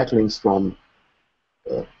from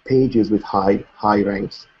pages with high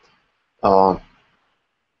ranks.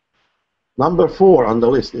 Number 4 on the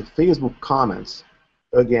list is Facebook comments.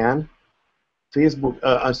 Again,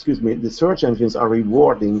 the search engines are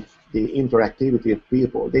rewarding the interactivity of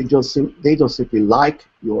people. They don't simply like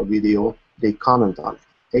your video, they comment on it.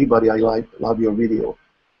 Hey buddy, I love your video.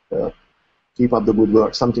 Keep up the good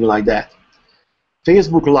work, something like that.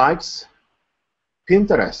 Facebook likes,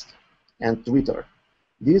 Pinterest, and Twitter.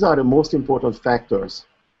 These are the most important factors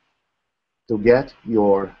to get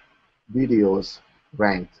your videos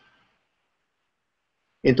ranked.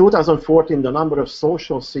 In 2014, the number of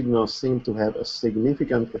social signals seemed to have a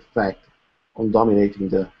significant effect on dominating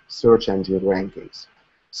the search engine rankings.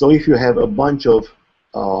 So if you have a bunch of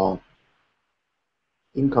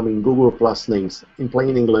incoming Google Plus links, in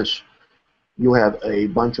plain English, you have a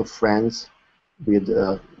bunch of friends with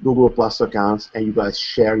Google Plus accounts and you guys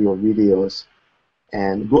share your videos,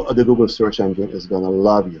 and the Google search engine is going to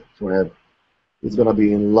love you forever. It's going to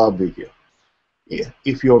be in love with you.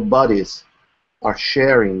 If your buddies are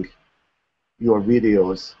sharing your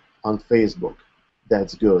videos on Facebook,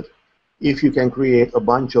 that's good. If you can create a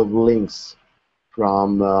bunch of links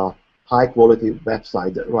from high-quality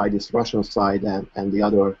website, right, this Russian site and the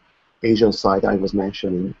other Asian site I was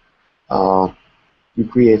mentioning, you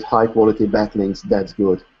create high-quality backlinks, that's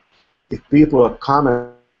good. If people are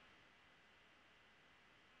commenting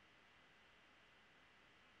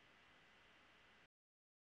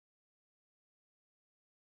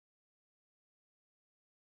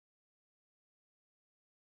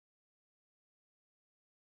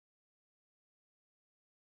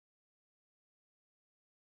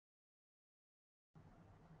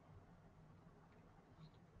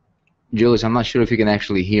Julius, I'm not sure if you can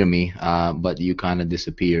actually hear me, but you kind of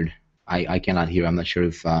disappeared. I cannot hear. I'm not sure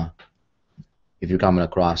if you're coming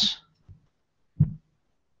across.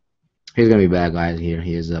 He's gonna be back, guys. Here,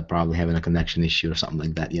 he is probably having a connection issue or something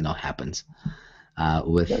like that. You know, happens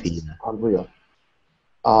with that's the. unreal.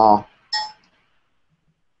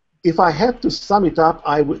 If I had to sum it up,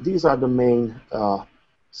 these are the main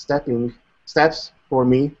steps for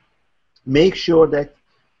me. Make sure that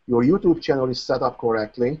your YouTube channel is set up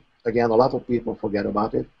correctly. Again, a lot of people forget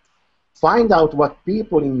about it. Find out what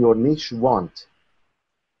people in your niche want.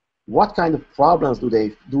 What kind of problems do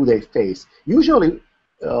they face? Usually,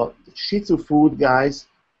 Shih Tzu food guys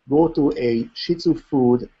go to a Shih Tzu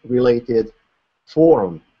food related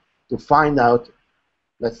forum to find out.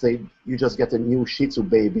 Let's say you just get a new Shih Tzu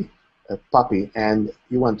baby, a puppy, and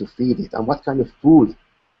you want to feed it. And what kind of food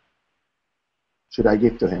should I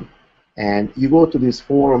give to him? And you go to this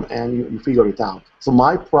forum and you figure it out. So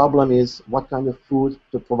my problem is what kind of food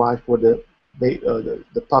to provide for the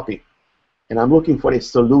puppy. And I'm looking for a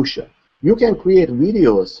solution. You can create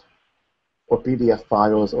videos or PDF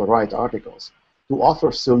files or write articles to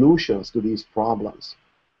offer solutions to these problems.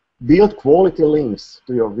 Build quality links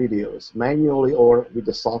to your videos, manually or with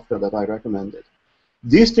the software that I recommended.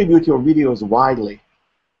 Distribute your videos widely.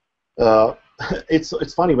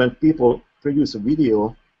 It's funny when people produce a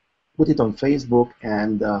video, put it on Facebook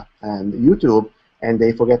and YouTube, and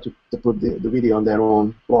they forget to put the video on their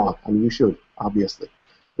own blog. I mean, you should, obviously.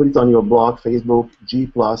 Put it on your blog, Facebook, G+,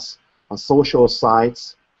 on social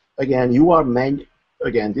sites. Again,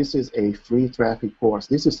 again, this is a free traffic course.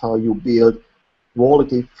 This is how you build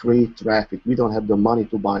quality free traffic. We don't have the money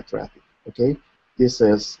to buy traffic, okay? This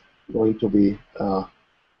is going to be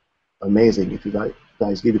amazing if you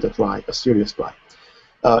guys give it a try, a serious try.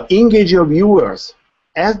 Engage your viewers.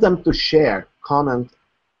 Ask them to share, comment,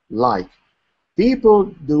 like. People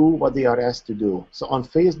do what they are asked to do. So on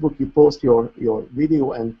Facebook, you post your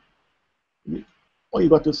video, and all you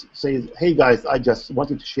got to say is, hey guys, I just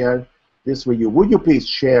wanted to share this with you. Would you please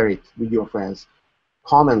share it with your friends?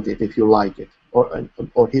 Comment it if you like it,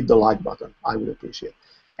 or hit the like button. I would appreciate it.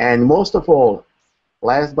 And most of all,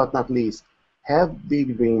 last but not least, have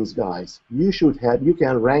big dreams, guys. You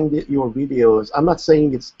can rank your videos. I'm not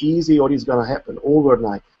saying it's easy or it's going to happen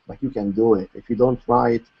overnight, but you can do it. If you don't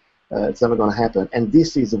try it, it's never going to happen. And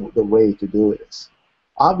this is the way to do it.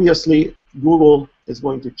 Obviously, Google is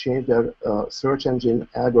going to change their search engine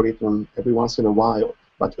algorithm every once in a while.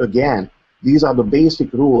 But again, these are the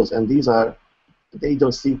basic rules, and they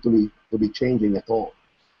don't seem to be changing at all.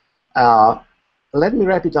 Let me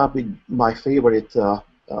wrap it up with my favorite,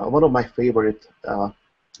 one of my favorite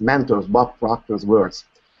mentors, Bob Proctor's words.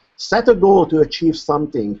 Set a goal to achieve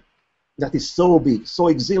something that is so big, so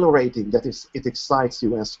exhilarating that it excites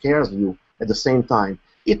you and scares you at the same time.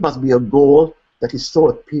 It must be a goal that is so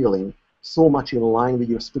appealing, so much in line with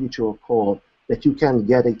your spiritual call that you can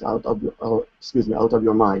get it out of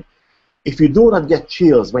your mind. If you do not get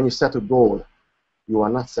chills when you set a goal, you are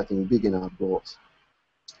not setting big enough goals.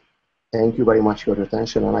 Thank you very much for your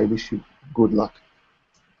attention, and I wish you good luck.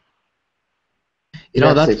 You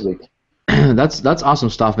know, that's awesome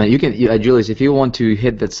stuff, man. You can, Julius, if you want to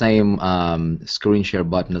hit that same screen share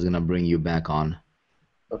button, that's gonna bring you back on.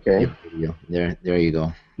 Okay. There you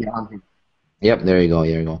go. Yeah. Yep, there you go.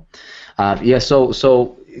 There you go. Yeah.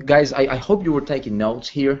 So guys, I hope you were taking notes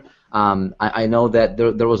here. I know that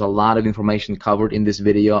there was a lot of information covered in this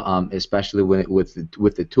video, especially with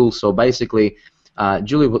the tools. So basically,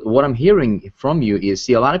 Julie, what I'm hearing from you is,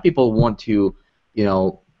 see, a lot of people want to,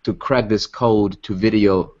 to crack this code to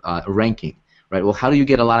video ranking, right? Well, how do you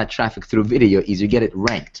get a lot of traffic through video? Is you get it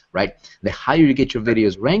ranked, right? The higher you get your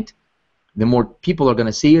videos ranked, the more people are going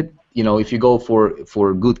to see it. If you go for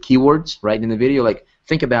good keywords, right, in the video, like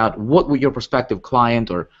think about what would your prospective client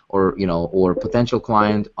or potential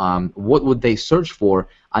client, what would they search for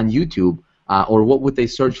on YouTube, or what would they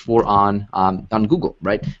search for on Google,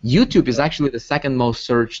 right? YouTube is actually the second most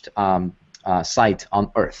searched site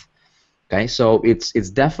on earth. Okay, so it's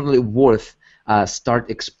definitely worth start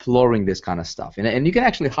exploring this kind of stuff, and you can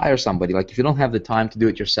actually hire somebody. Like if you don't have the time to do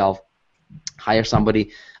it yourself, hire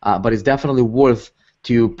somebody. But it's definitely worth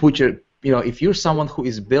to put your, if you're someone who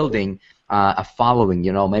is building a following,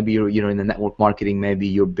 maybe you're in the network marketing, maybe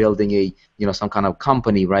you're building a some kind of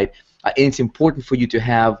company, right? And it's important for you to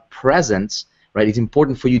have presence, right? It's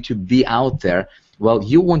important for you to be out there. Well,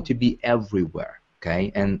 you want to be everywhere.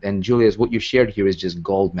 Okay, and Julius, what you shared here is just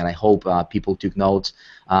gold, man. I hope people took notes,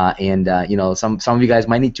 and some of you guys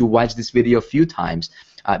might need to watch this video a few times,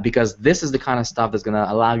 because this is the kind of stuff that's gonna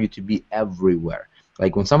allow you to be everywhere.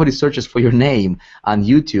 Like when somebody searches for your name on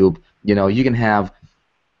YouTube, you can have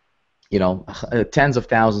tens of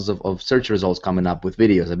thousands of search results coming up with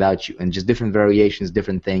videos about you, and just different variations,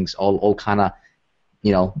 different things, all kind of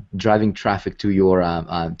driving traffic to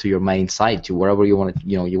your main site, to wherever you want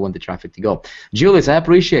you want the traffic to go. Julius, I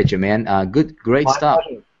appreciate you, man. Great stuff.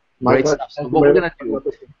 Great stuff. So what we're gonna do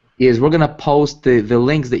is we're gonna post the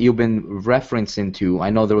links that you've been referencing to. I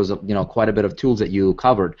know there was quite a bit of tools that you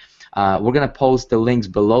covered. We're gonna post the links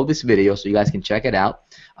below this video so you guys can check it out,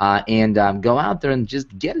 and go out there and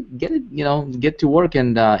just get it, you know, get to work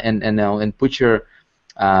and put your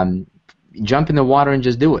jump in the water and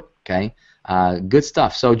just do it. Okay, good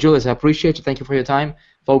stuff. So Julius, I appreciate you. Thank you for your time,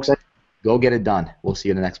 folks. Go get it done. We'll see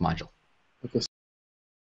you in the next module. Okay.